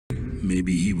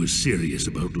Maybe he was serious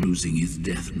about losing his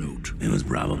death note. It was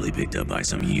probably picked up by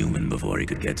some human before he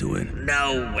could get to it.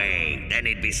 No way. Then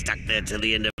he'd be stuck there till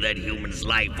the end of that human's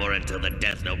life or until the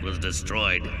Death Note was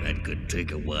destroyed. That could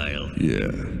take a while.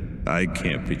 Yeah, I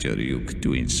can't picture Ryuk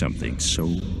doing something so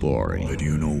boring. But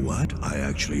you know what? I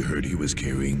actually heard he was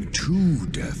carrying 2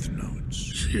 Death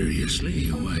Notes. Seriously?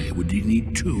 Why would he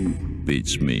need 2?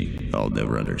 Beats me. I'll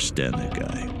never understand that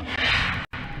guy.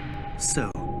 So,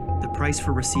 the price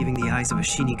for receiving the eyes of a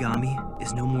Shinigami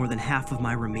is no more than half of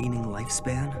my remaining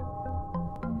lifespan?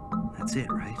 That's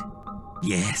it, right?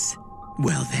 Yes.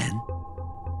 Well then,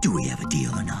 do we have a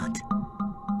deal or not?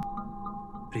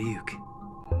 Ryuk.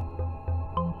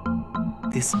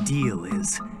 This deal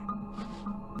is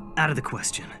out of the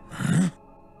question. Huh?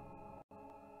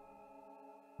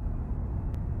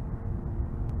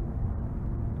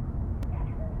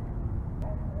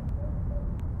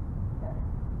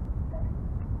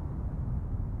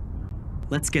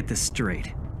 Let's get this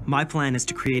straight. My plan is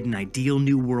to create an ideal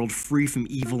new world free from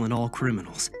evil and all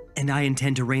criminals, and I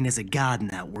intend to reign as a god in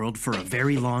that world for a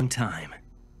very long time.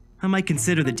 I might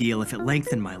consider the deal if it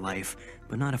lengthened my life,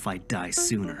 but not if I die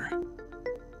sooner.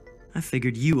 I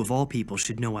figured you, of all people,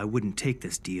 should know I wouldn't take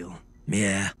this deal.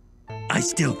 Yeah, I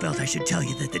still felt I should tell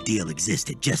you that the deal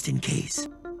existed just in case.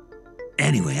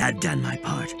 Anyway, I've done my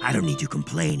part. I don't need you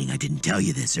complaining I didn't tell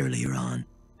you this earlier on.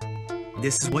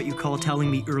 This is what you call telling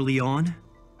me early on?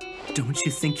 Don't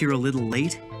you think you're a little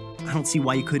late? I don't see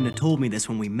why you couldn't have told me this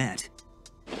when we met.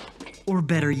 Or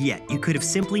better yet, you could have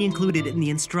simply included it in the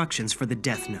instructions for the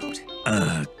Death Note.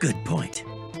 Good point.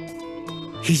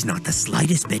 He's not the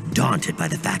slightest bit daunted by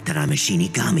the fact that I'm a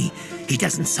Shinigami. He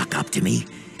doesn't suck up to me,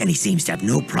 and he seems to have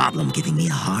no problem giving me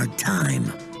a hard time.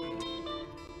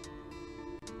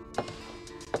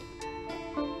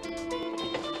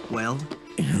 Well,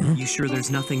 you sure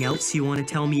there's nothing else you want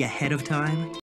to tell me ahead of time?